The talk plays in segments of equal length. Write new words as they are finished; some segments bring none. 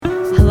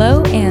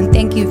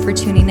Thank you for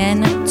tuning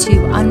in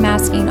to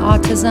Unmasking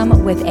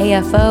Autism with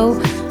AFO.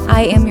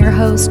 I am your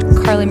host,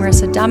 Carley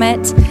Marissa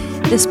Dummett.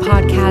 This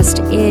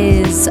podcast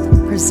is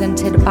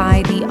presented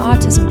by the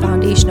Autism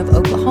Foundation of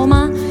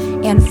Oklahoma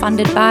and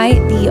funded by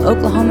the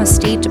Oklahoma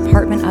State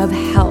Department of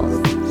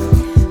Health.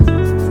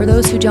 For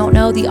those who don't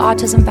know, the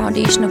Autism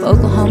Foundation of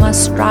Oklahoma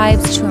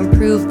strives to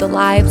improve the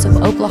lives of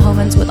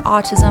Oklahomans with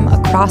autism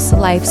across the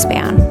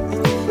lifespan.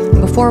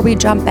 Before we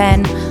jump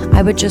in,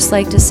 I would just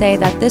like to say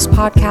that this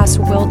podcast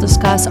will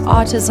discuss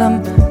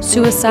autism,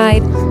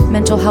 suicide,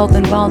 mental health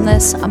and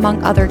wellness,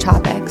 among other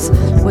topics,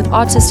 with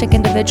autistic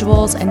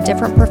individuals and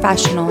different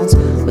professionals,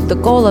 with the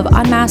goal of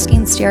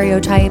unmasking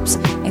stereotypes,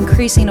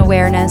 increasing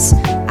awareness,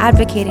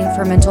 advocating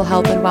for mental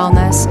health and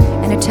wellness,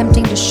 and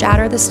attempting to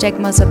shatter the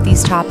stigmas of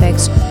these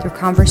topics through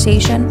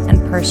conversation and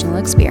personal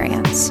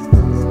experience.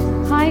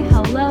 Hi,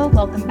 hello,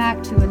 welcome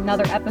back to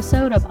another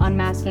episode of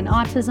Unmasking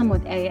Autism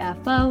with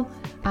AFO.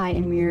 I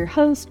am your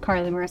host,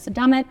 Carley Marissa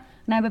Dummett,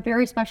 and I have a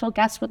very special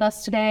guest with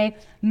us today,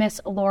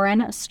 Miss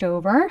Lauren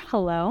Stover.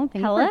 Hello,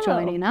 thank you for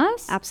joining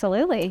us.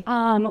 Absolutely.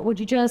 Would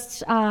you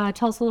just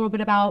tell us a little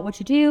bit about what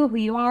you do, who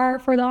you are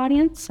for the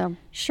audience?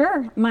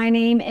 Sure. My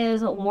name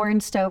is Lauren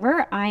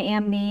Stover. I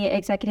am the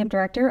Executive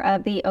Director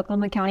of the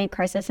Oklahoma County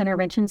Crisis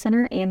Intervention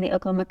Center and the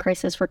Oklahoma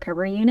Crisis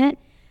Recovery Unit.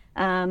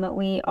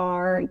 We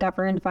are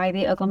governed by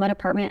the Oklahoma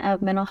Department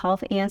of Mental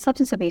Health and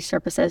Substance Abuse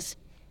Services.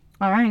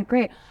 All right,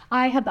 great.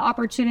 I had the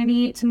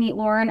opportunity to meet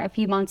Lauren a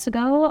few months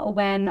ago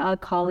when a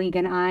colleague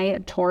and I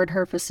toured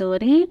her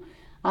facility.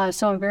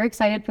 So I'm very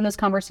excited for this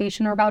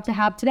conversation we're about to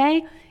have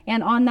today.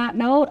 And on that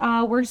note,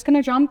 we're just going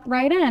to jump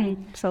right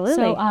in. Absolutely.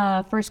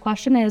 So first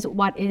question is,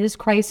 what is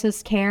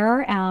crisis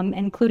care,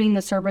 including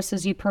the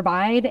services you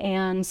provide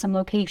and some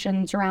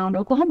locations around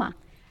Oklahoma?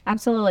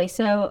 Absolutely.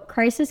 So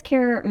crisis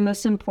care,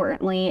 most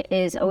importantly,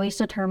 is always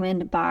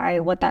determined by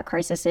what that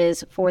crisis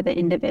is for the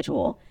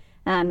individual.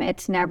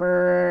 It's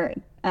never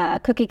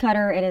cookie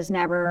cutter. It is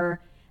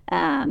never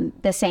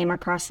the same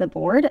across the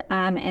board.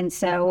 And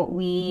so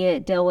we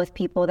deal with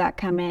people that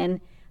come in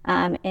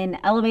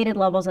elevated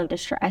levels of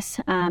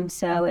distress.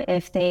 So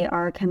if they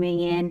are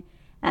coming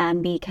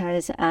in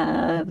because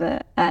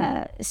of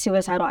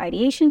suicidal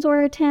ideations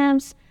or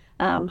attempts,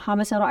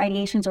 homicidal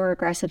ideations or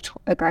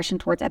aggression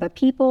towards other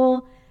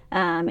people,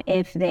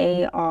 if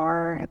they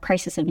are a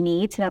crisis of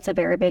needs, that's a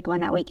very big one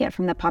that we get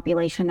from the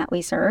population that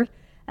we serve.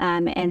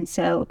 And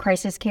so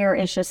crisis care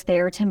is just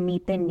there to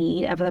meet the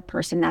need of the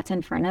person that's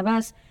in front of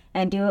us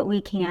and do what we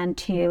can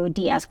to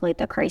de-escalate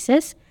the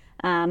crisis.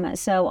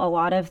 So a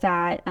lot of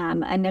that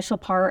initial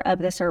part of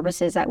the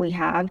services that we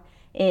have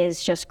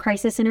is just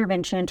crisis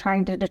intervention,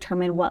 trying to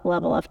determine what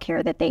level of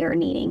care that they are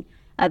needing.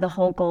 The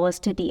whole goal is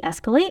to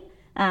de-escalate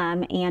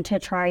and to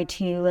try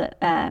to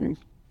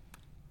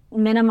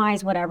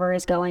minimize whatever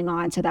is going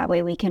on so that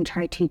way we can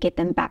try to get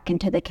them back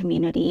into the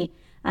community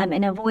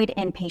and avoid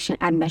inpatient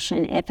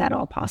admission if at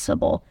all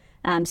possible.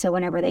 So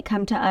whenever they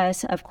come to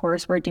us, of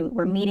course,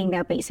 we're meeting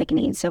their basic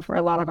needs. So for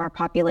a lot of our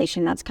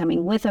population that's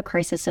coming with a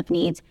crisis of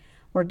needs,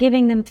 we're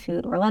giving them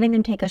food, we're letting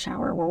them take a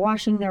shower, we're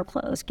washing their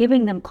clothes,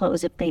 giving them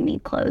clothes if they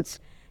need clothes,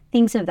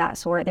 things of that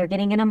sort. They're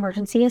getting an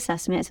emergency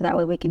assessment so that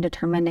way we can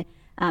determine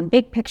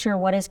big picture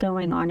what is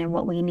going on and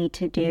what we need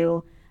to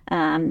do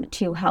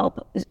to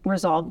help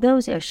resolve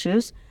those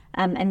issues.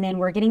 And then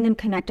we're getting them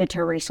connected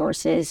to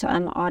resources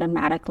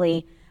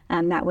automatically.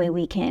 That way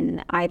we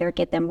can either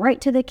get them right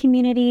to the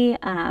community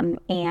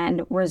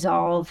and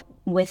resolve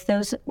with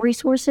those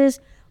resources,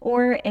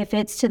 or if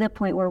it's to the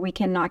point where we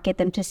cannot get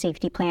them to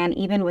safety plan,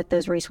 even with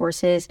those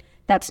resources,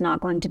 that's not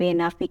going to be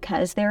enough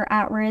because they're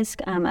at risk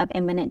of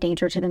imminent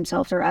danger to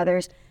themselves or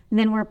others. And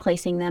then we're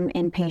placing them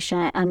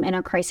inpatient in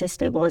a crisis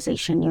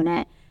stabilization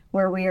unit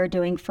where we are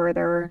doing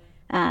further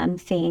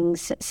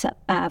things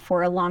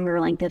for a longer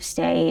length of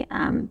stay,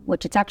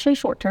 which it's actually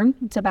short term.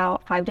 It's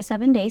about 5 to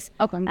 7 days.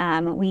 Okay.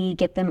 We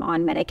get them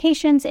on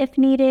medications if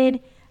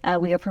needed.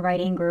 We are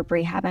providing group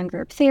rehab and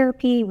group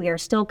therapy. We are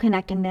still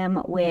connecting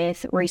them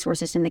with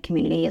resources in the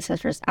community,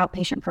 such as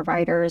outpatient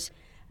providers,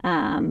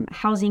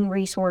 housing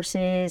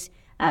resources,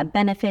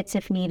 benefits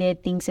if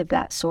needed, things of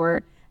that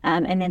sort,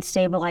 and then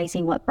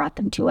stabilizing what brought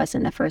them to us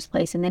in the first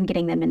place, and then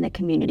getting them in the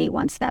community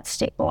once that's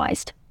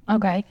stabilized.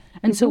 Okay.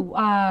 And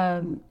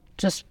so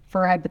just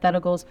for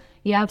hypotheticals,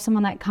 you have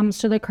someone that comes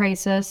to the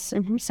crisis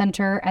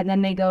center and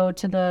then they go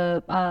to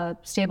the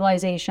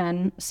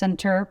stabilization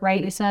center,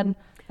 right? You said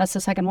that's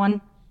the second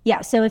one?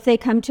 Yeah. So if they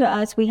come to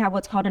us, we have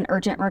what's called an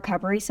urgent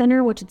recovery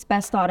center, which is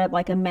best thought of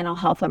like a mental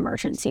health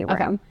emergency room.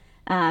 Okay.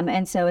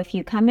 And so if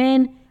you come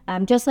in,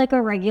 just like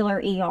a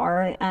regular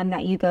ER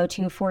that you go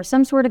to for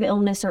some sort of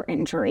illness or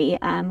injury,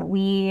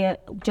 we,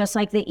 just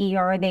like the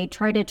ER, they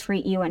try to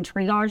treat you and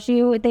triage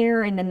you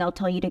there, and then they'll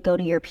tell you to go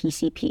to your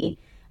PCP.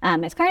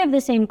 It's kind of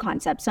the same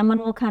concept. Someone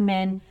will come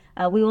in,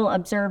 we will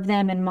observe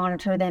them and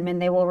monitor them,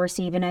 and they will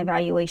receive an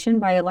evaluation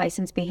by a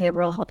licensed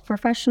behavioral health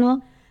professional.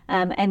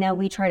 And then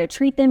we try to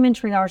treat them and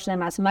triage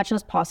them as much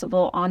as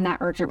possible on that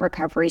urgent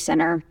recovery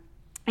center,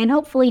 and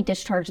hopefully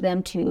discharge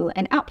them to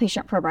an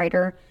outpatient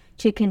provider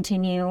to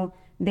continue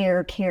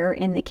their care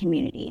in the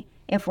community.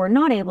 If we're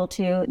not able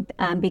to,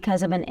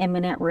 because of an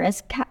imminent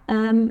risk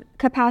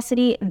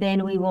capacity,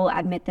 then we will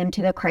admit them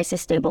to the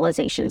crisis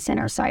stabilization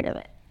center side of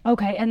it.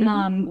 Okay,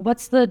 and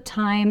what's the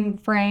time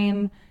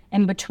frame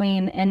in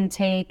between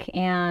intake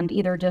and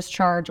either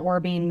discharge or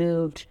being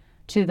moved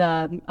to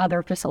the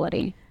other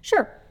facility?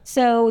 Sure.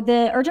 So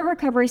the Urgent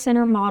Recovery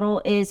Center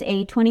model is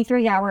a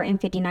 23-hour and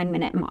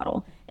 59-minute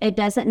model. It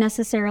doesn't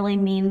necessarily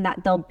mean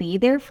that they'll be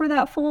there for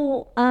that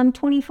full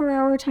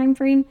 24-hour time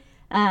frame.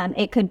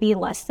 It could be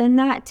less than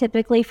that.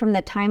 Typically, from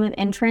the time of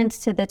entrance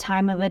to the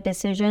time of a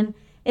decision,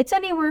 it's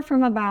anywhere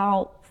from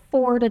about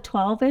 4 to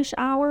 12-ish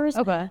hours.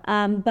 Okay.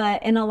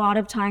 But in a lot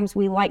of times,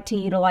 we like to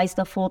utilize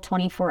the full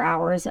 24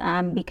 hours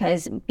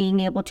because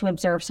being able to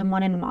observe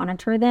someone and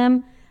monitor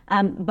them,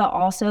 but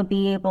also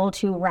be able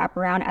to wrap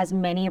around as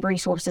many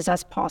resources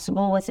as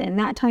possible within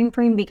that time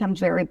frame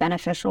becomes very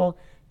beneficial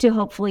to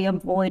hopefully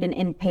avoid an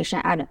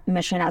inpatient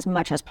admission as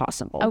much as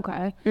possible.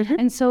 Okay.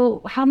 And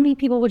so how many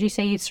people would you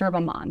say you serve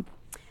a month?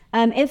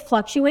 It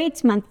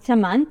fluctuates month to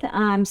month.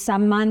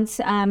 Some months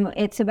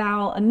it's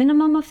about a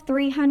minimum of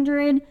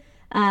 300,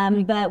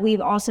 but we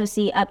also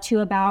see up to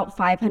about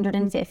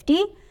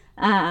 550.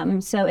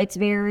 So it's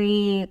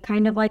very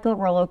kind of like a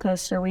roller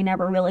coaster. We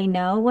never really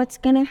know what's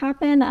going to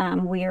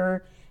happen.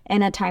 We're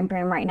in a time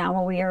frame right now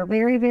where we are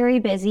very, very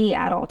busy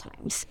at all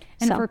times.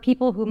 And for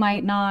people who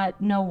might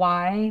not know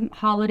why,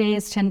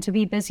 holidays tend to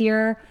be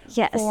busier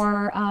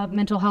for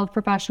mental health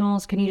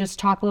professionals. Can you just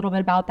talk a little bit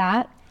about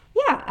that?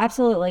 Yeah,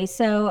 absolutely.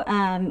 So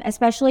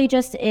especially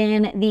just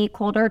in the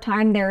colder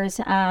time, there's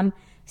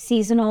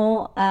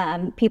seasonal,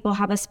 people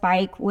have a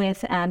spike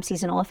with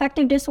seasonal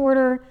affective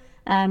disorder.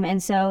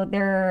 And so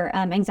their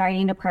anxiety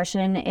and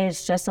depression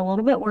is just a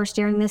little bit worse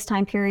during this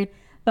time period.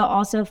 But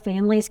also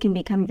families can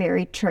become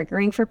very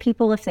triggering for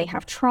people if they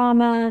have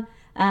trauma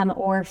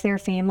or if their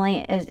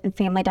family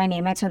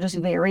dynamics are just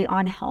very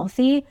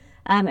unhealthy.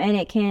 And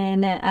it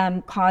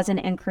can cause an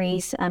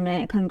increase and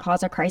it can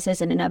cause a crisis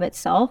in and of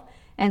itself.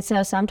 And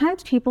so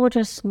sometimes people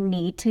just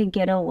need to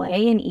get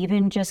away, and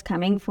even just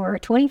coming for a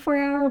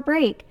 24-hour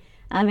break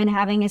and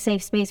having a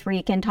safe space where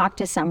you can talk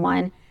to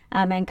someone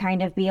and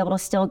kind of be able to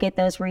still get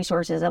those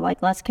resources of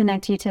like, let's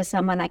connect you to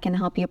someone that can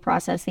help you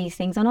process these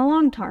things on a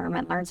long term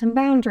and learn some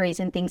boundaries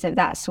and things of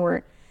that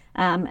sort.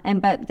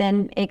 But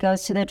then it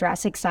goes to the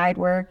drastic side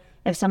where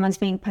if someone's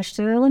being pushed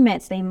to their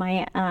limits, they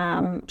might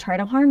try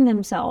to harm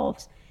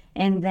themselves.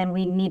 And then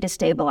we need to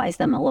stabilize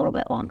them a little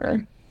bit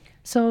longer.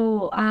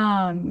 So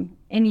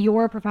in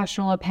your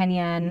professional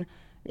opinion,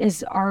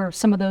 are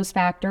some of those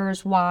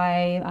factors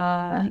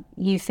why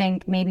you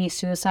think maybe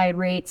suicide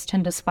rates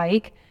tend to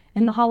spike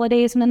in the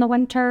holidays and in the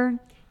winter?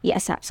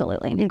 Yes,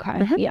 absolutely.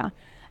 Okay. Yeah.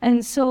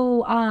 And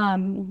so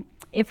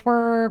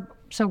we're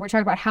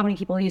talking about how many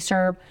people you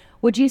serve,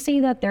 would you say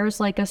that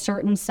there's like a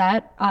certain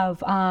set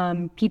of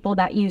people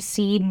that you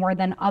see more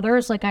than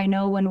others? Like I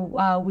know when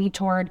we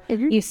toured,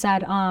 you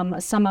said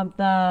some of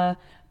the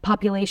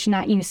population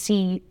that you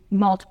see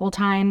multiple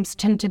times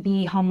tend to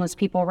be homeless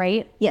people,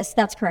 right? Yes,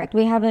 that's correct.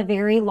 We have a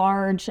very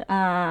large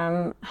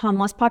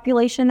homeless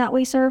population that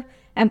we serve.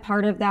 And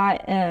part of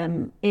that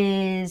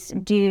is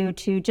due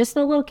to just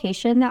the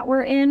location that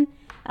we're in.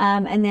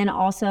 And then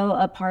also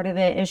a part of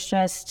it is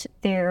just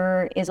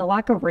there is a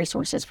lack of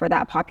resources for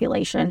that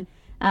population.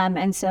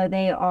 And so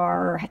they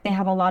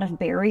have a lot of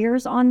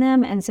barriers on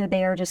them. And so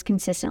they are just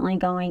consistently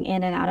going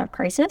in and out of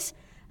crisis.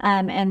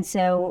 And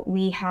so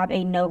we have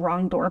a no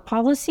wrong door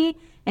policy.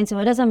 And so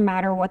it doesn't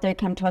matter what they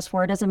come to us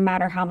for. It doesn't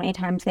matter how many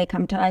times they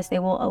come to us. They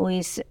will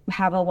always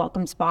have a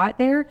welcome spot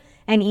there.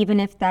 And even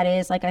if that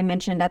is, like I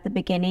mentioned at the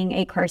beginning,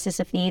 a crisis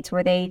of needs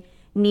where they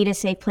need a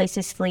safe place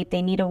to sleep,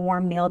 they need a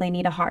warm meal, they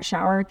need a hot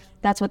shower,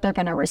 that's what they're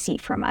going to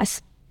receive from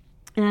us.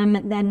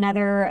 Then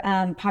another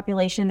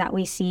population that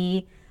we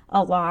see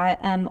a lot,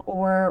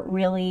 or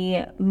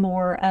really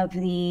more of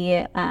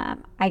the,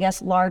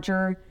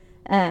 larger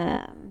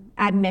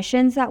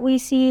admissions that we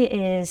see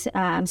is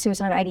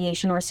suicide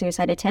ideation or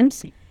suicide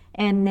attempts.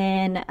 And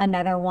then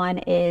another one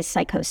is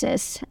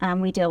psychosis.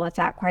 We deal with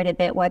that quite a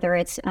bit, whether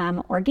it's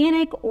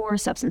organic or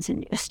substance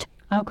induced.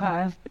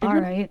 Okay. All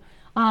right.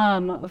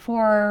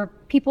 For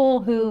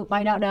people who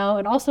might not know,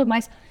 and also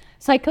my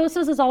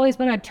psychosis has always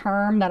been a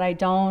term that I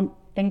don't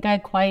think I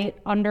quite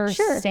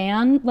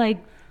understand. Sure.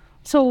 Like,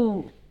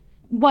 so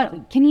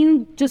what, can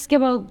you just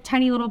give a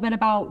tiny little bit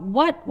about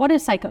what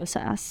is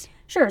psychosis?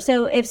 Sure.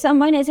 So if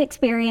someone is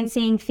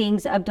experiencing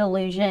things of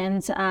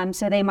delusions,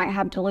 so they might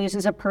have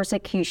delusions of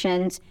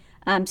persecutions.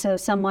 So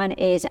someone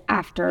is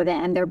after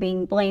them, they're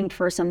being blamed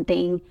for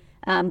something,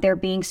 they're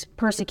being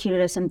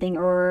persecuted of something,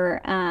 or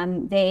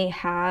they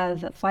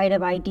have flight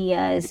of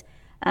ideas,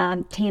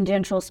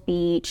 tangential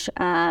speech.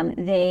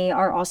 They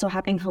are also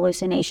having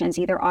hallucinations,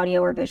 either audio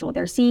or visual.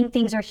 They're seeing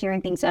things or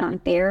hearing things that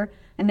aren't there,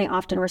 and they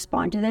often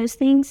respond to those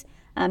things.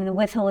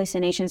 With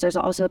hallucinations, there's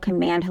also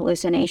command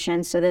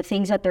hallucinations. So the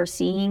things that they're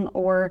seeing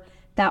or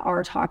that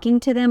are talking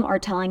to them are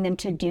telling them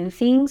to do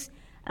things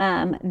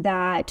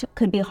that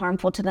could be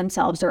harmful to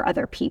themselves or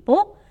other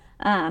people.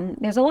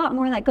 There's a lot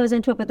more that goes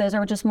into it, but those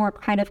are just more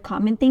kind of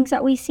common things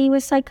that we see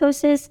with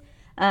psychosis.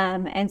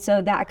 And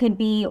so that could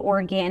be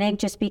organic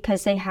just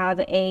because they have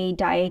a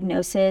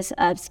diagnosis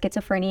of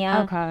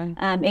schizophrenia.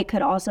 Okay. It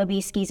could also be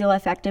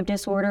schizoaffective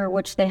disorder,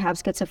 which they have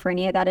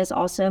schizophrenia that is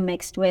also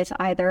mixed with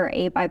either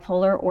a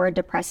bipolar or a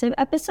depressive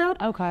episode.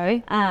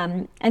 Okay.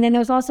 And then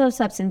there's also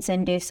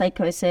substance-induced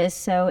psychosis.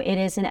 So it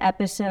is an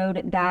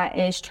episode that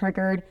is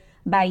triggered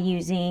by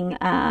using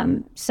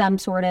some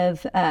sort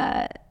of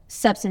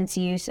substance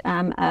use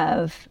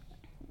of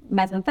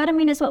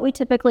methamphetamine is what we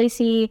typically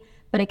see,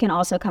 but it can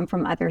also come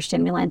from other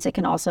stimulants. It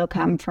can also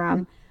come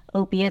from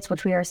opiates,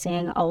 which we are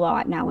seeing a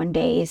lot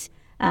nowadays.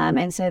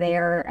 And so they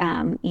are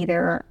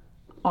either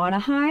on a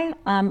high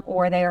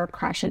or they are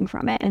crashing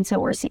from it. And so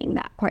we're seeing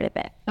that quite a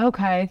bit.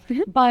 Okay.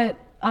 But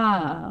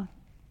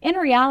in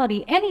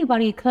reality,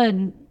 anybody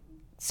could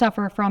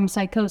suffer from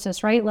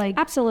psychosis, right? Like,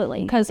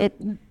 Absolutely. because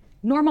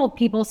normal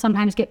people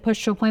sometimes get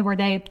pushed to a point where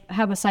they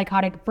have a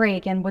psychotic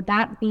break, and would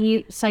that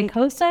be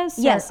psychosis?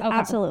 Yes, Okay.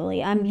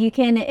 absolutely. You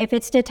can, if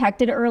it's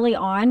detected early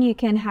on, you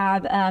can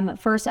have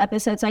first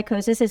episode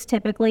psychosis is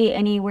typically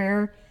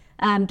anywhere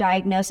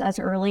diagnosed as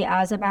early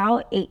as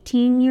about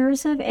 18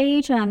 years of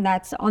age.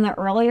 That's on the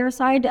earlier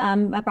side,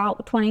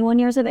 about 21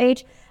 years of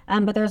age.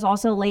 But there's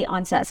also late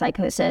onset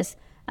psychosis.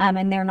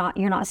 And you're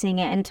not seeing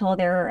it until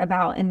they're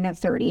about in their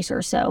 30s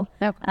or so.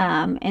 Okay.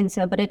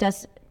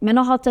 But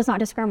mental health does not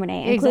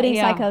discriminate, including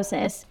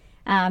psychosis.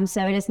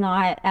 So it is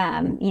not,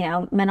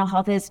 mental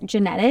health is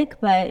genetic,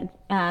 but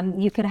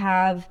you could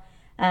have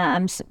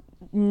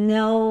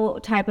no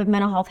type of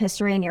mental health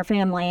history in your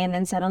family, and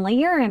then suddenly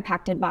you're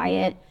impacted by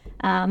it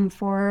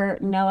for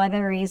no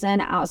other reason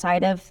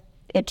outside of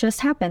it just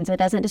happens. It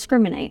doesn't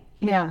discriminate.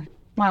 Yeah.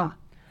 Wow.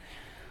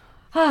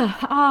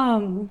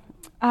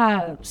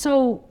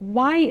 So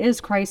why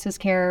is crisis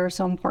care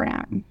so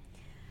important?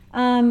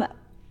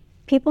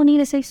 People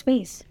need a safe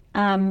space.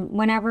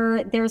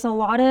 Whenever there's a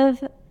lot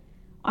of,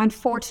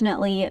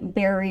 unfortunately,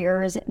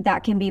 barriers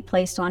that can be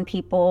placed on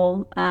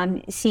people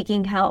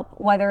seeking help,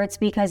 whether it's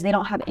because they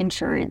don't have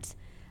insurance.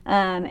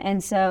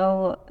 And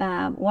so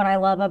what I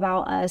love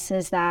about us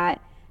is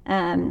that,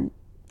 and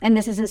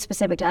this isn't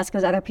specific to us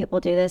because other people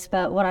do this,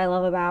 but what I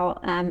love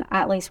about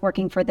at least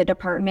working for the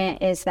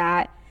department is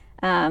that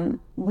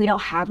we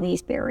don't have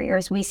these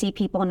barriers. We see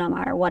people no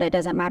matter what. It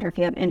doesn't matter if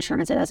you have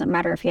insurance. It doesn't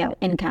matter if you have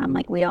income.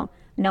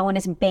 No one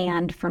is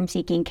banned from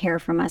seeking care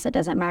from us. It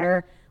doesn't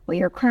matter what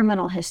your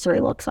criminal history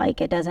looks like.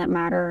 It doesn't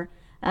matter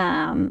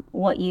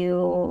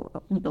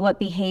what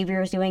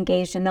behaviors you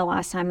engaged in the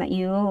last time that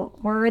you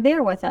were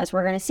there with us.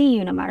 We're going to see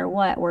you no matter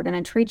what. We're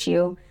going to treat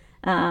you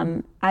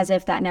as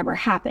if that never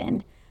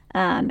happened.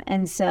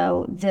 And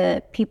so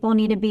the people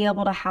need to be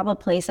able to have a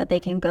place that they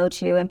can go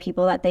to and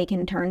people that they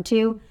can turn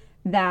to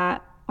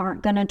that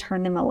aren't going to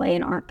turn them away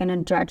and aren't going to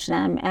judge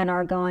them and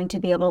are going to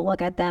be able to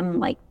look at them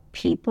like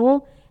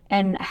people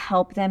and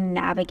help them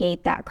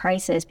navigate that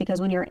crisis. Because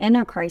when you're in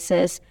a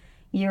crisis,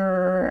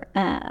 your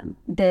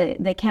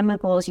the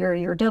chemicals, your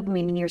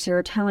dopamine and your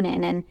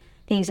serotonin and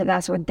things of that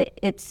sort,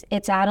 it's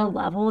at a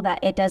level that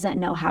it doesn't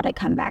know how to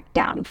come back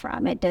down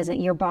from.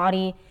 Your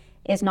body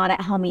is not at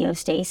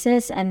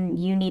homeostasis, and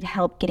you need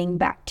help getting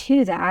back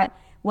to that,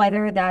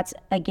 whether that's,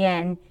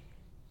 again,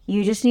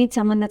 you just need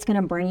someone that's going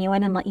to bring you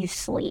in and let you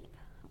sleep,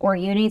 or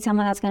you need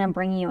someone that's going to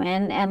bring you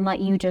in and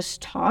let you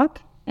just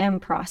talk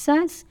and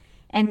process,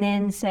 and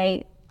then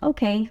say,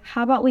 okay,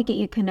 how about we get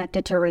you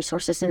connected to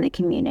resources in the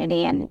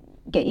community and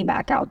get you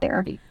back out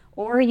there?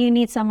 Or you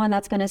need someone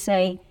that's going to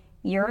say,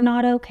 you're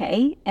not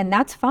okay, and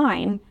that's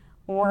fine.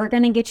 We're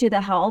going to get you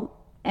the help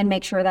and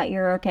make sure that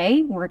you're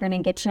okay. We're going to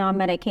get you on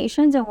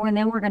medications, and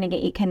then we're going to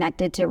get you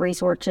connected to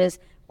resources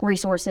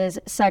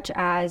such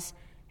as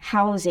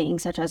housing,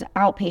 such as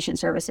outpatient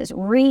services,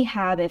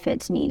 rehab if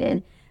it's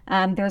needed.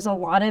 There's a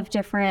lot of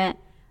different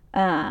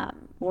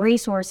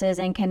resources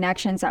and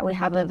connections that we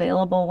have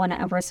available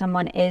whenever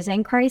someone is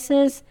in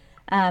crisis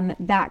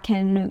that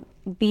can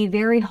be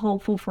very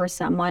hopeful for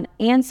someone.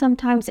 And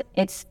sometimes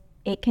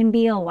it can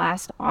be a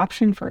last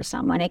option for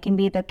someone. It can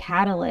be the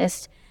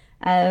catalyst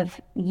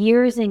of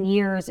years and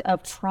years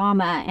of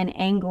trauma and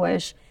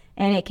anguish,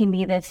 and it can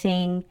be the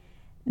thing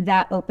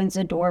that opens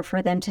a door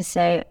for them to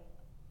say,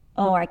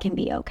 oh, I can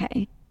be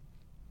okay.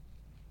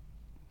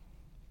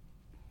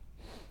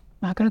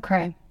 Not gonna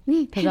cry,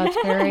 because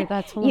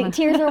that's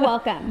Tears are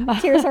welcome.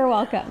 Tears are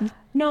welcome.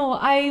 No,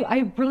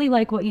 I really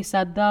like what you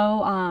said,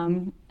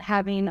 though.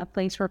 Having a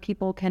place where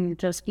people can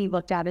just be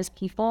looked at as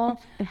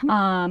people.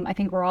 I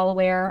think we're all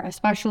aware,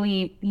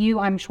 especially you,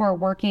 I'm sure,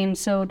 working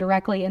so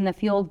directly in the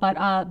field,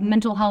 but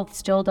mental health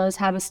still does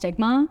have a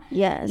stigma.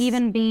 Yes.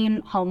 Even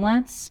being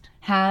homeless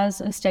has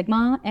a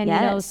stigma.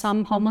 And,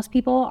 some homeless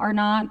people are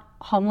not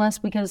homeless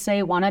because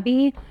they want to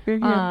be.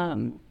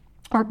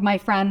 Or my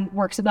friend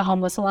works at the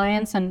Homeless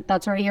Alliance, and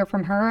that's what I hear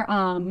from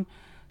her.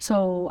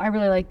 So I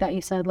really like that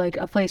you said, like,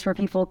 a place where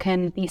people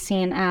can be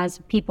seen as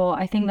people.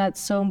 I think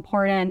that's so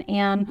important.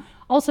 And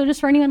also,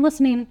 just for anyone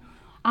listening,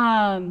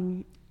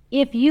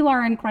 if you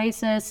are in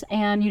crisis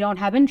and you don't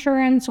have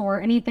insurance or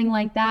anything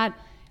like that,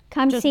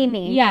 Come see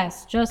me.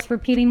 Yes, just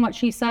repeating what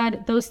she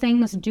said. Those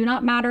things do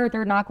not matter.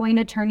 They're not going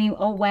to turn you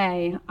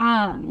away.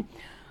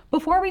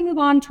 Before we move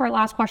on to our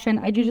last question,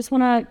 I do just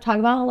want to talk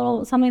about a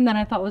little something that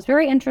I thought was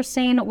very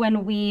interesting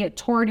when we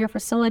toured your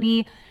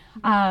facility.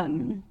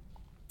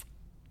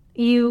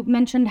 You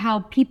mentioned how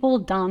people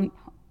dump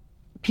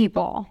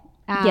people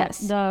at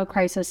the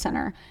crisis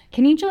center.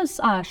 Can you just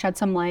shed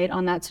some light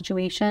on that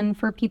situation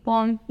for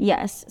people?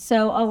 Yes.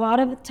 So a lot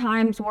of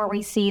times where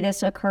we see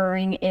this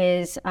occurring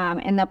is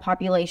in the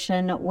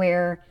population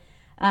where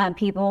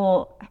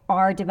people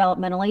are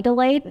developmentally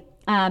delayed.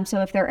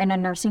 So if they're in a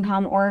nursing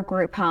home or a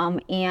group home,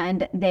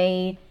 and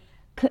they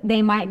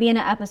might be in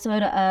an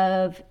episode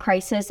of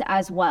crisis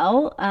as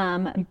well,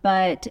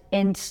 but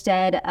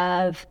instead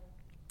of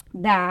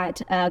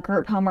that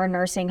group home or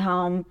nursing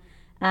home,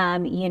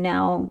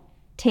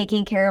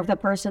 taking care of the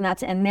person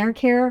that's in their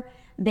care,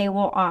 they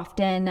will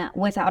often,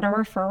 without a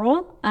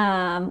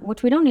referral,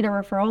 which we don't need a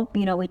referral,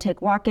 we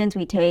take walk-ins,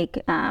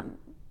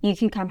 you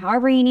can come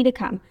however you need to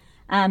come,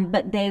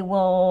 but they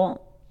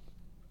will,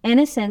 in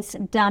a sense,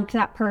 dump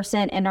that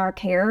person in our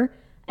care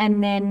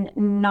and then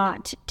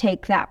not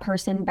take that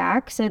person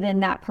back. So then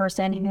that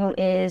person who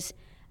is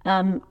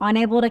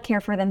unable to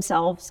care for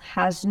themselves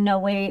has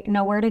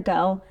nowhere to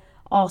go.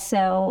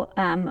 Also,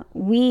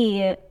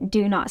 we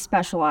do not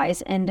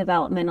specialize in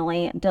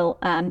developmentally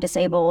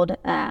disabled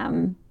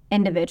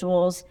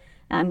individuals.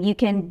 You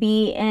can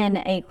be in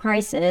a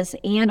crisis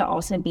and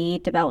also be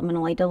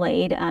developmentally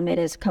delayed. It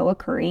is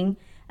co-occurring.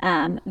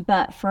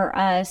 But for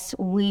us,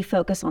 we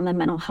focus on the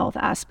mental health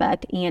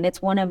aspect. And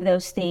it's one of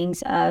those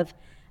things of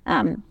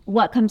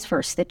what comes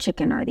first, the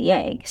chicken or the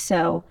egg?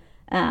 So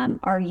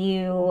are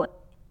you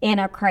in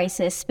a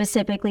crisis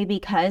specifically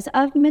because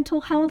of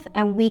mental health,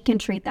 and we can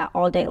treat that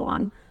all day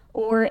long?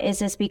 Or is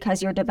this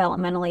because you're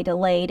developmentally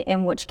delayed,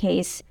 in which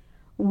case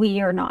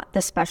we are not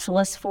the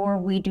specialists for?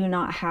 We do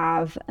not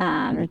have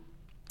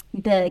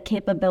the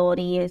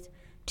capabilities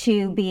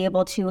to be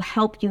able to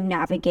help you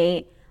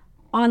navigate,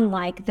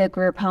 unlike the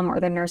group home or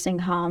the nursing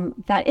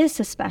home that is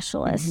a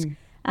specialist.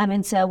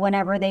 And so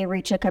whenever they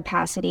reach a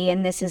capacity,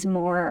 and this is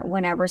more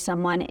whenever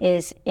someone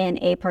is in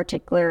a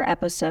particular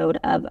episode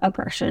of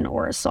aggression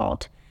or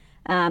assault,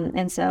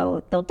 and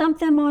so they'll dump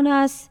them on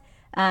us.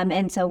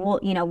 And so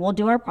we'll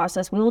do our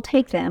process. We will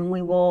take them.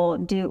 We'll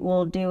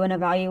do an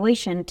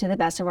evaluation to the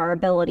best of our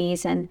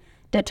abilities and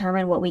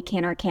determine what we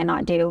can or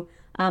cannot do.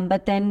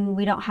 But then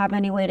we don't have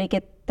any way to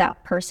get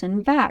that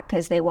person back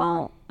because they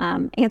won't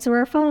answer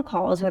our phone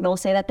calls, or they'll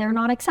say that they're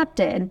not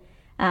accepted.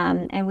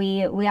 And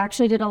we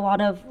actually did a lot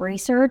of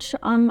research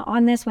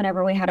on this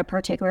whenever we had a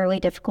particularly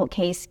difficult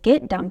case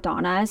get dumped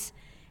on us,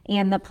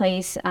 and the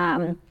place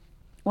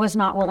was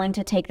not willing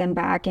to take them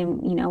back. And,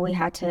 we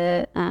had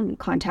to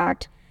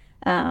contact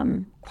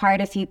quite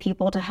a few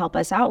people to help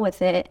us out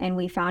with it. And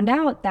we found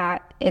out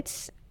that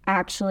it's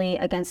actually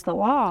against the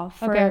law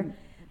for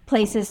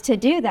places to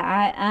do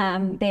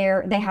that.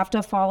 They have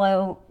to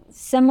follow,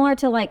 similar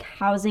to like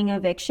housing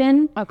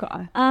eviction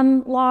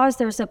laws.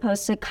 They're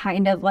supposed to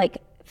kind of like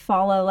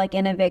follow like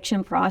an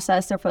eviction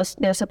process.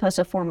 They're supposed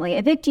to formally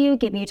evict you,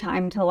 give you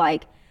time to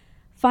like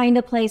find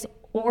a place,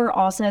 or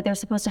also they're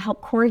supposed to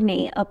help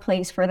coordinate a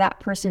place for that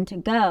person to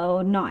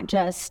go, not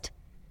just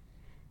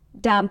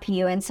dump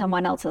you in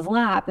someone else's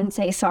lap and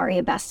say,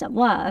 sorry, best of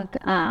luck.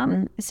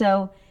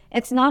 So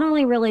it's not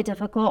only really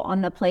difficult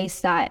on the place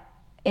that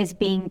is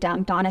being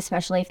dumped on,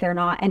 especially if they're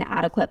not an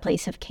adequate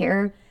place of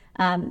care,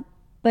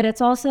 but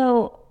it's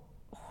also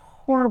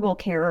horrible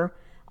care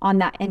on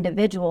that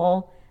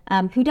individual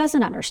who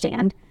doesn't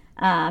understand,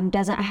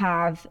 doesn't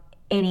have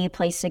any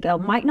place to go,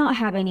 might not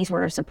have any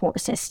sort of support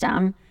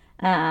system.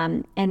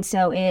 And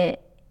so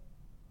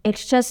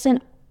it's just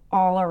an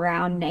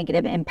all-around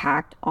negative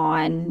impact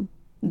on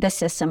the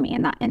system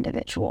and that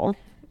individual.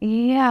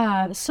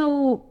 Yeah.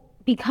 So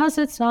because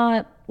it's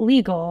not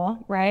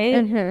legal,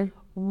 right?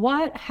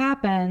 What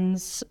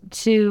happens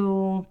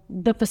to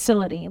the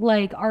facility?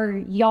 Like, are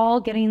y'all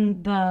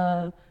getting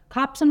the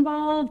cops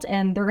involved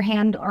and their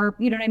hand, or,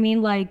 you know what I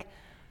mean? Like,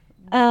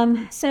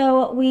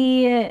 so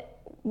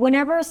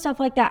whenever stuff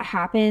like that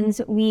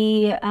happens,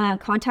 we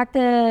contact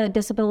the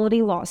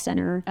Disability Law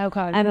Center.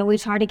 And we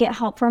try to get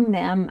help from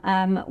them.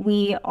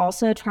 We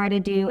also try to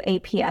do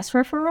APS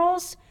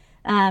referrals,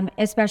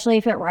 especially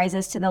if it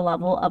rises to the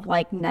level of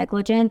like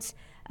negligence.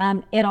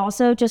 It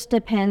also just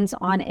depends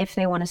on if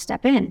they want to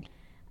step in.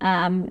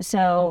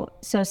 So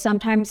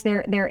sometimes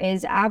there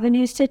is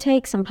avenues to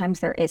take, sometimes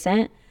there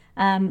isn't.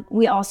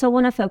 We also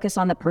want to focus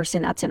on the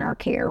person that's in our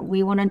care.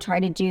 We want to try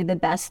to do the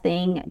best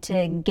thing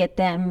to get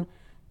them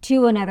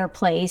to another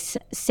place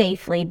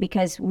safely,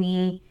 because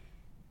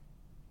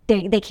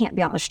they can't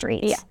be on the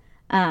streets.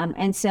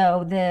 And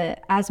so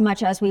as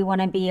much as we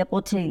want to be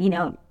able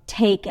to,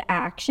 take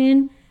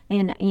action,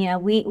 and,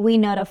 we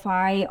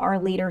notify our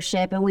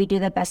leadership and we do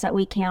the best that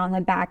we can on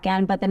the back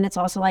end, but then it's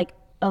also like,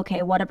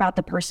 okay, what about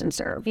the person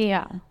served?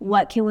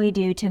 What can we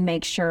do to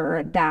make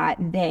sure that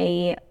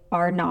they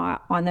are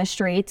not on the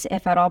streets,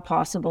 if at all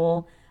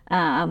possible?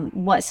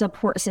 What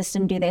support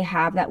system do they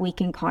have that we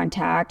can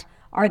contact?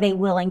 are they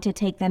willing to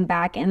take them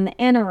back in the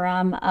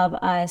interim of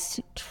us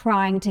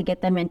trying to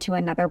get them into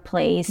another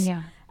place?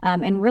 Yeah.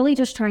 And really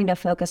just trying to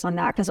focus on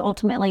that, because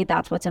ultimately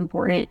that's what's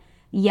important.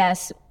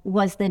 Yes,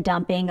 was the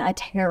dumping a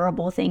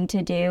terrible thing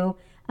to do?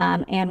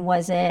 And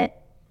was it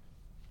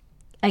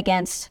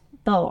against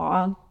the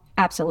law?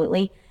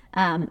 Absolutely.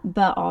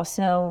 But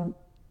also,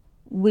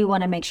 we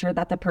want to make sure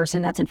that the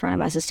person that's in front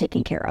of us is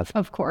taken care of.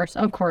 Of course.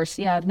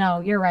 Yeah, no,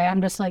 you're right.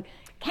 I'm just like,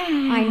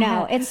 I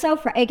know. It's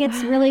it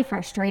gets really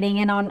frustrating.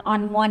 And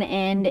on one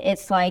end,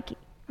 it's like,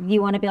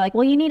 you want to be like,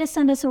 well, you need to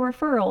send us a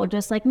referral,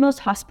 just like most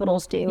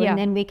hospitals do. Yeah. And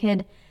then we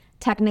could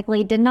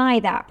technically deny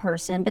that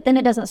person, but then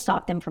it doesn't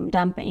stop them from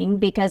dumping,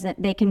 because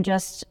they can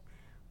just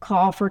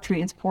call for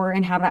transport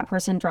and have that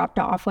person dropped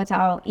off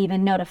without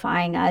even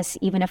notifying us,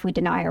 even if we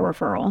deny a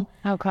referral.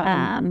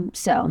 Okay.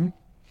 So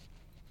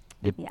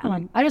yeah.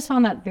 I just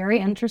found that very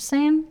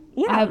interesting.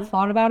 Yeah. I've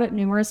thought about it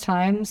numerous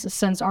times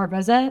since our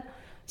visit.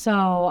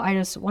 So I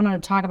just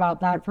wanted to talk about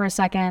that for a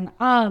second.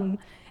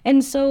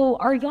 And so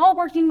are y'all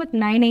working with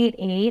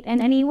 988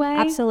 in any way?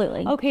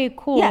 Absolutely. Okay,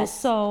 cool. Yes.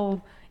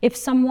 So if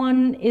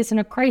someone is in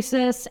a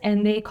crisis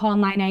and they call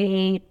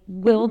 988,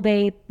 will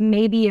they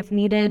maybe, if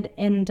needed,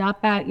 end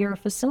up at your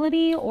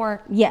facility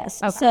or?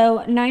 Yes. Okay.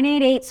 So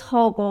 988's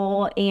whole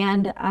goal,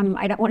 and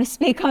I don't want to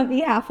speak on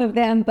behalf of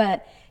them,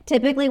 but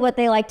typically what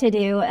they like to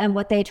do and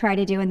what they try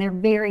to do, and they're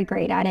very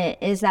great at it,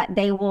 is that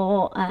they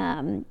will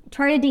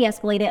try to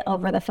de-escalate it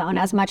over the phone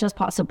as much as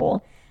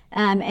possible.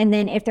 And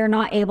then if they're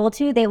not able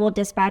to, they will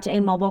dispatch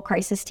a mobile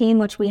crisis team,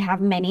 which we have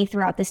many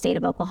throughout the state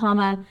of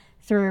Oklahoma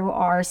through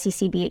our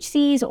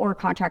CCBHCs or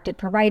contracted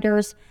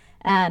providers.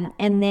 And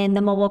then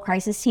the mobile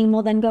crisis team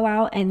will then go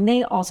out and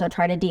they also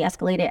try to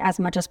de-escalate it as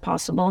much as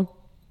possible.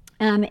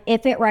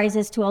 If it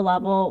rises to a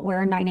level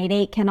where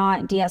 988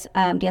 cannot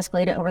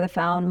de-escalate it over the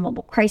phone,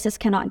 mobile crisis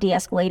cannot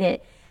de-escalate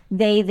it,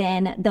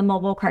 the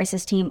mobile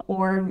crisis team,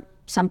 or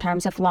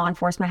sometimes if law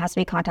enforcement has to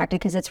be contacted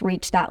because it's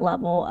reached that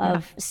level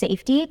of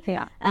safety,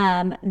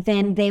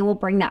 then they will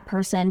bring that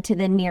person to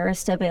the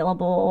nearest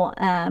available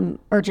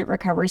urgent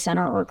recovery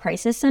center or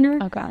crisis center.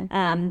 Okay.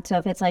 So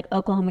if it's like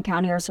Oklahoma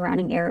County or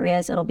surrounding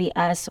areas, it'll be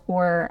us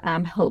or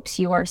Hope's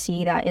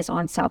URC that is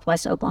on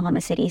Southwest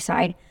Oklahoma City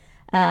side.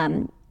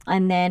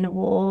 And then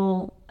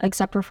we'll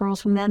accept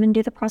referrals from them and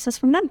do the process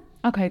from them.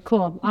 Okay,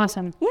 cool.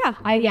 Awesome. Yeah.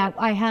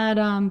 I had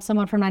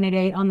someone from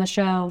 988 on the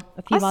show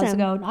a few months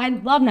ago. I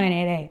love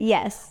 988.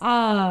 Yes.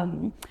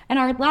 And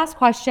our last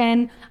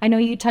question, I know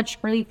you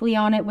touched briefly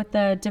on it with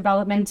the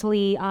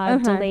developmentally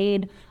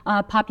delayed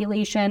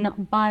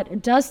population,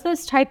 but does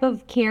this type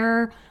of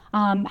care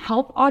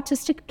help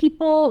autistic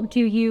people?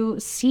 Do you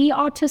see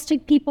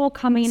autistic people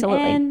coming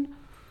in?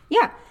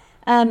 Yeah.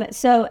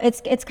 So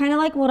it's kind of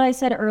like what I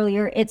said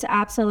earlier. It's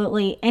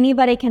absolutely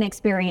anybody can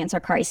experience a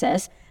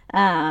crisis.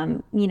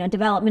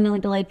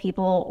 Developmentally delayed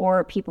people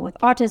or people with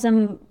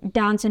autism,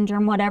 Down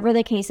syndrome, whatever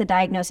the case, the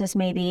diagnosis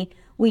may be,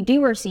 we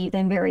do receive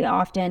them very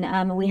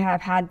often. We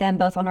have had them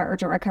both on our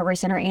urgent recovery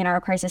center and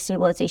our crisis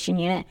stabilization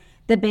unit.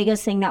 The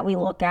biggest thing that we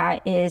look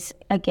at is,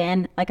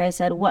 again, like I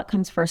said, what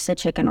comes first, the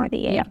chicken or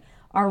the egg?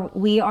 Yeah.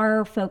 We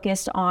are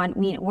focused on,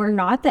 we're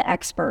not the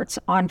experts,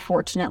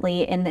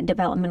 unfortunately, in the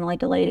developmentally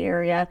delayed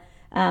area.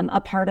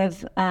 A part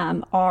of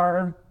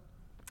our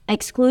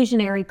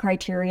exclusionary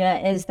criteria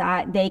is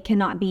that they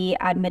cannot be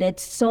admitted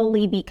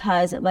solely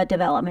because of a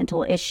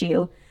developmental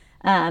issue,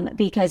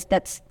 because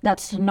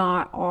that's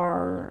not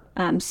our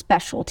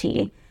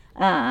specialty.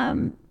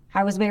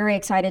 I was very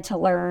excited to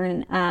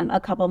learn a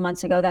couple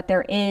months ago that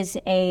there is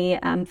a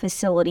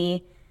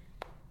facility.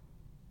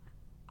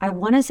 I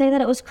want to say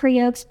that it was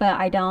Creoaks, but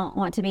I don't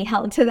want to be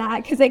held to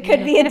that because it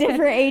could be a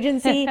different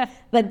agency.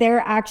 But they're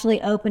actually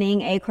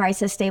opening a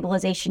crisis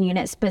stabilization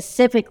unit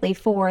specifically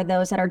for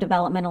those that are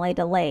developmentally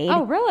delayed.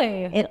 Oh,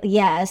 really?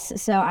 Yes.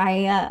 So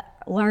I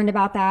learned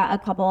about that a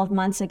couple of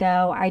months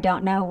ago. I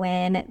don't know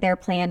when their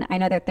plan. I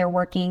know that they're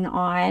working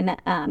on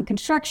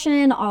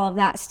construction, all of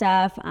that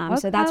stuff.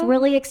 So that's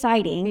really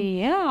exciting.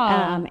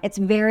 Yeah. It's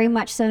very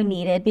much so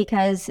needed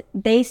because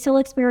they still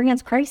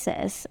experience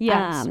crisis.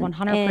 Yes,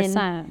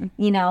 100%.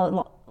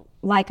 And,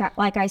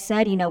 like I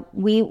said,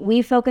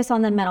 we focus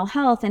on the mental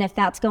health, and if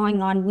that's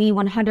going on, we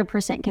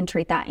 100% can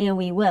treat that, and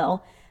we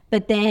will.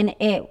 But then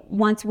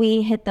once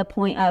we hit the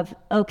point of,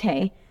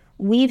 okay,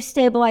 we've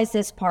stabilized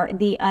this part,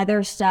 the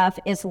other stuff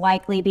is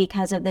likely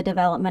because of the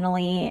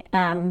developmentally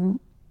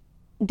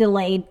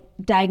delayed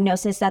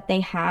diagnosis that they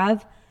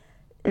have.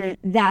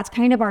 That's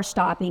kind of our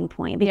stopping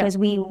point because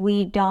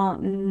we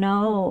don't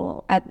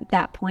know at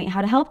that point how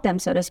to help them,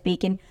 so to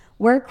speak. And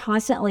we're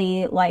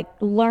constantly like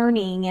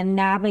learning and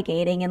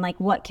navigating and like,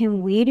 what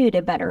can we do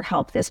to better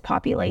help this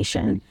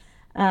population?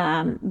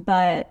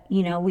 But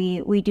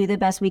we do the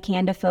best we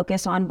can to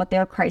focus on what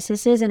their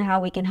crisis is and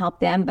how we can help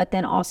them, but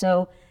then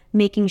also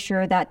making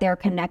sure that they're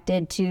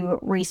connected to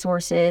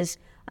resources,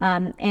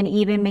 and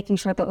even making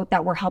sure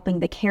that we're helping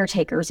the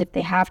caretakers if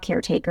they have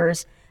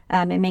caretakers,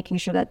 and making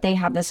sure that they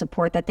have the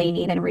support that they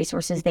need and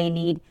resources they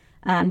need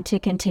to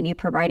continue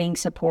providing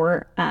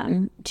support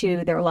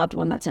to their loved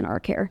one that's in our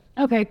care.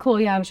 Okay, cool.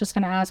 Yeah, I was just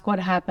going to ask what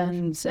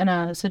happens in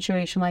a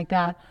situation like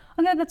that.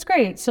 Okay, that's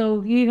great.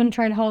 So you even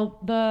try to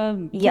help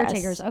the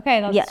caretakers.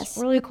 Okay, that's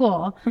really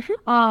cool.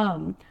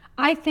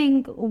 I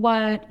think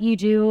what you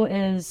do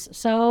is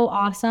so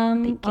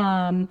awesome.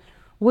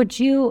 Would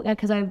you,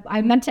 because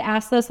I meant to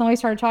ask this when we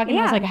started talking,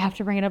 I was like, I have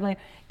to bring it up. Like,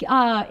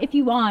 if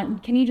you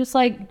want, can you just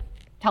like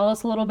tell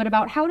us a little bit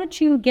about how did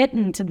you get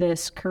into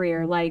this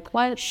career? Like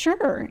what?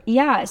 Sure.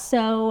 Yeah.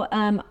 So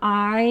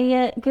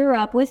I grew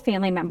up with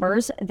family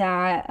members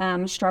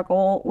that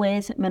struggle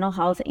with mental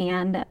health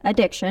and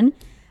addiction.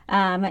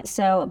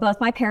 So both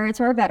my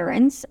parents are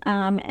veterans.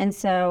 And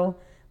so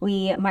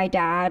my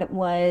dad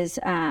was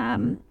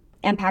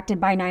impacted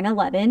by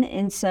 9/11.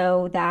 And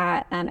so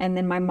that, and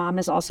then my mom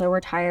is also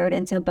retired.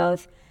 And so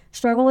both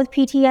struggle with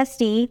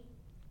PTSD.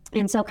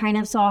 And so kind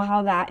of saw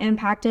how that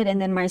impacted.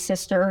 And then my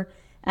sister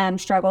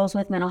struggles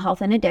with mental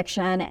health and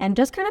addiction, and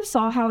just kind of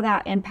saw how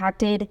that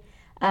impacted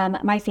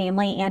my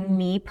family and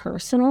me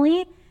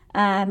personally,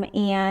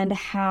 and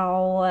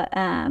how,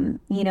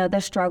 the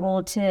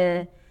struggle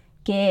to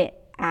get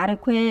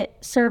adequate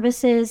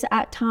services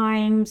at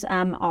times,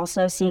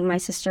 also seeing my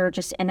sister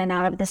just in and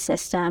out of the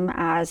system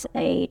as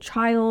a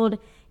child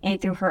and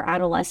through her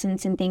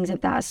adolescence and things of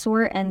that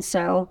sort. And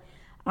so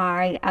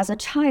I, as a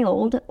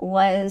child,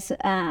 was,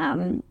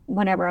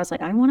 whenever I was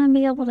like, I want to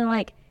be able to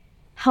like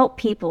help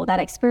people that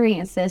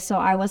experience this. So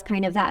I was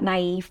kind of that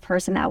naive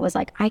person that was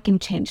like, I can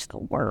change the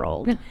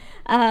world.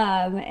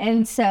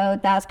 And so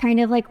that's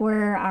kind of like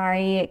where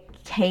I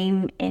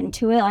came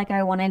into it. Like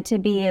I wanted to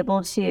be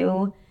able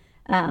to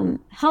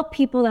help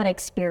people that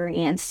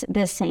experience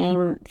the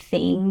same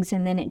things.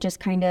 And then it just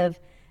kind of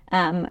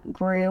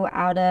grew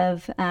out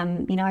of,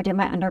 I did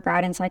my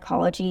undergrad in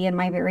psychology, and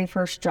my very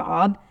first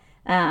job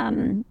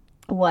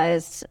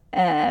was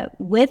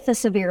with the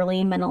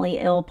severely mentally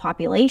ill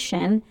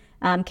population,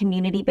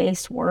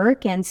 community-based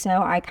work. And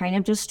so I kind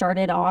of just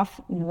started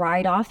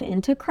right off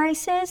into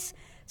crisis.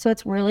 So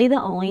it's really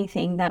the only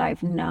thing that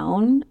I've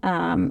known,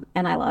 and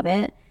I love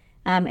it.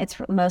 It's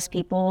for most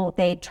people,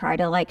 they try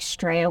to like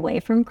stray away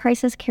from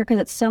crisis care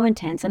because it's so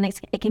intense and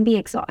it can be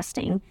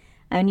exhausting,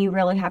 and you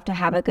really have to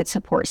have a good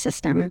support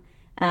system,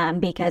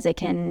 because you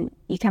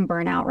can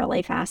burn out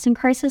really fast in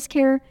crisis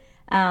care.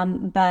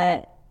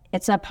 But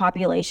it's a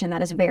population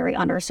that is very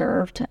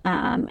underserved.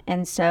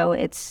 And so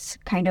it's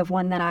kind of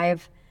one that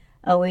I've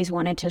always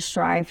wanted to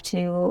strive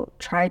to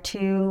try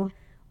to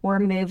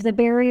remove the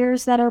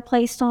barriers that are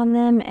placed on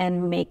them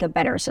and make a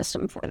better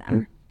system for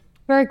them.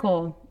 Very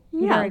cool.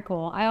 Yeah. Very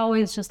cool. I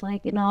always just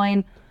like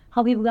knowing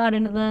how people got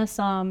into this.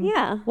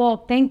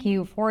 Well, thank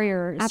you for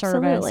your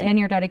service and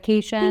your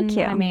dedication. Thank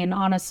you. I mean,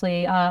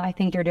 honestly, I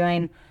think you're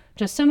doing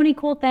just so many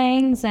cool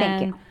things.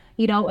 And,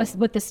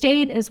 with the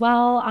state as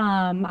well,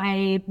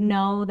 I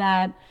know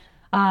that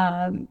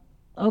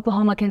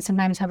Oklahoma can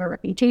sometimes have a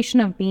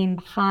reputation of being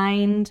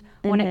behind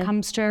when it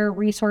comes to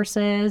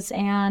resources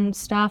and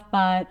stuff,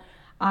 but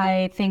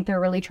I think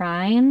they're really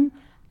trying.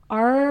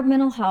 Our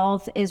mental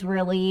health is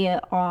really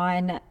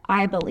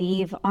I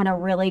believe, on a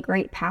really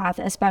great path,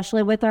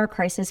 especially with our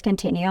crisis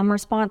continuum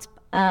response.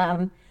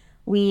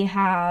 We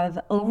have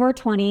over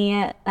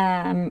 20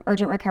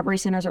 urgent recovery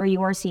centers, or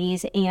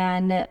URCs,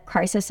 and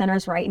crisis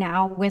centers right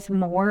now, with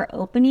more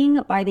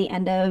opening by the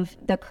end of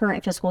the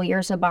current fiscal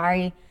year. So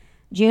by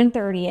June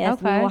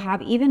 30th, we will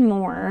have even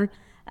more.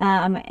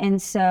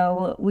 And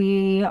so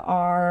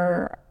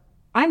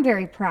I'm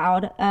very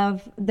proud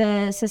of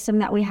the system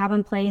that we have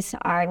in place.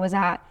 I was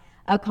at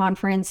a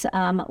conference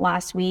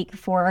last week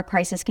for a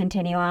crisis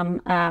continuum,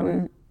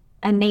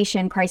 a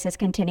nation crisis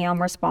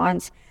continuum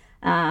response.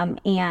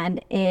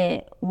 And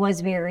it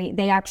was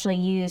they actually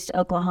used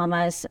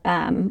Oklahoma's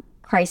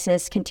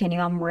crisis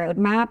continuum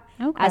roadmap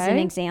as an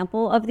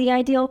example of the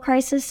ideal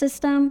crisis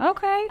system.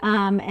 Okay.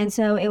 And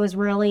so it was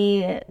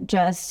really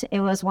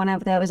it was one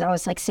of those, I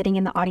was like sitting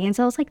in the audience.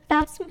 I was like,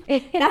 that's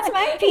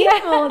my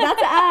people.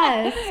 That's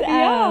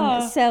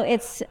us. So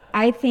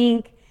I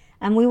think,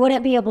 we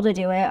wouldn't be able to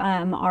do it.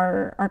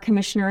 Our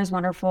commissioner is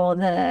wonderful.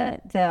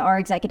 Our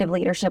executive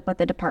leadership with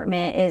the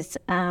department is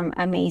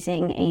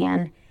amazing.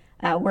 And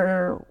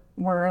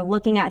we're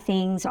looking at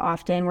things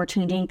often, we're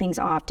changing things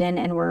often,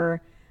 and we're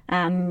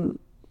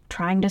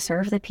trying to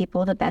serve the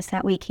people the best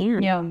that we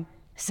can.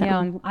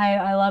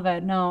 I love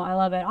it. No, I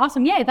love it.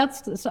 Awesome. Yay.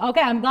 That's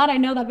okay. I'm glad I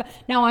know that.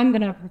 Now I'm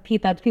going to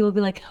repeat that. People will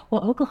be like,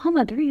 well,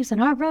 Oklahoma, they're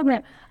using our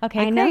roadmap.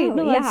 Okay, I know.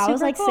 No, I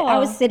was like, cool. I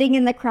was sitting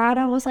in the crowd.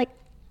 I was like,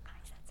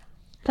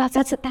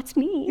 that's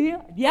me.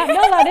 Yeah, no,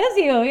 that is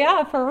you.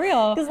 Yeah, for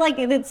real.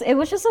 Because it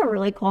was just a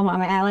really cool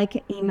moment. I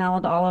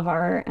emailed all of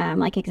our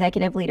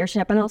executive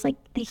leadership, and I was like,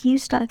 they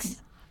used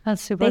us.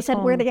 That's super cool. They said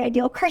we're the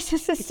ideal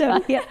crisis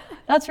system. Yeah,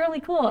 that's really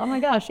cool. Oh my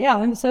gosh. Yeah,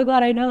 I'm so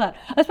glad I know that.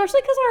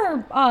 Especially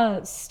because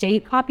our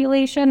state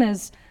population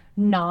is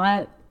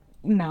not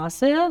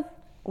massive.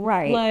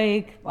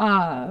 Right.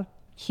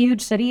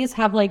 Huge cities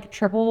have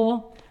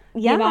triple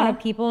the amount of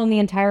people in the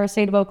entire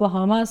state of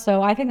Oklahoma.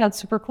 So I think that's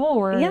super cool.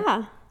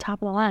 We're top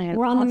of the line.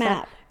 We're on the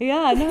map.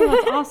 Yeah, no,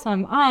 that's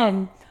awesome.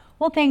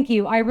 Well, thank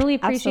you. I really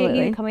appreciate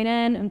you coming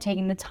in and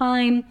taking the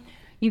time.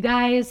 You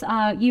guys,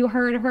 you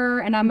heard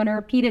her, and I'm going to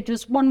repeat it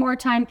just one more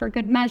time for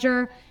good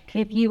measure.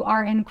 If you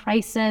are in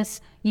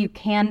crisis, you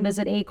can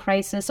visit a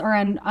crisis or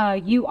an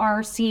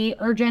URC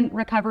Urgent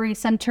Recovery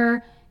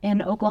Center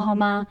in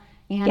Oklahoma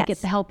and get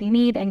the help you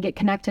need and get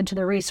connected to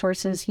the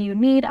resources you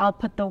need. I'll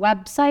put the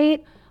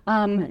website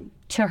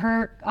to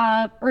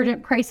her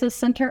Urgent Crisis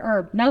Center,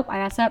 or nope, I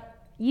asked up.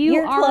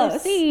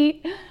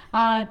 URC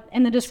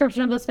in the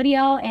description of this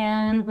video.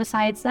 And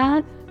besides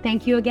that,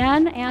 thank you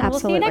again, and we'll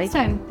see you next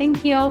time.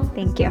 Thank you.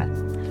 Thank you.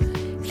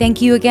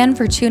 Thank you again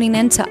for tuning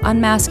in to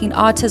Unmasking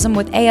Autism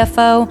with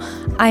AFO.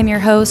 I'm your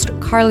host,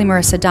 Carley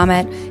Marissa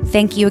Dummett.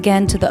 Thank you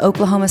again to the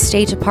Oklahoma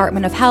State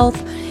Department of Health.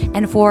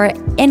 And for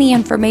any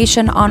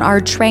information on our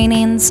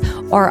trainings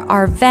or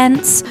our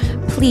events,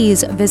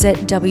 please visit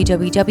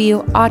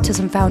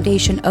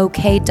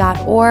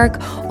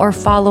www.autismfoundationok.org or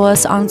follow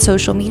us on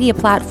social media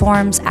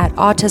platforms at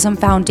Autism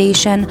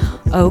Foundation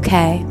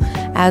OK.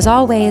 As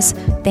always,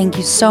 thank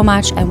you so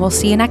much, and we'll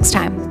see you next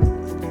time.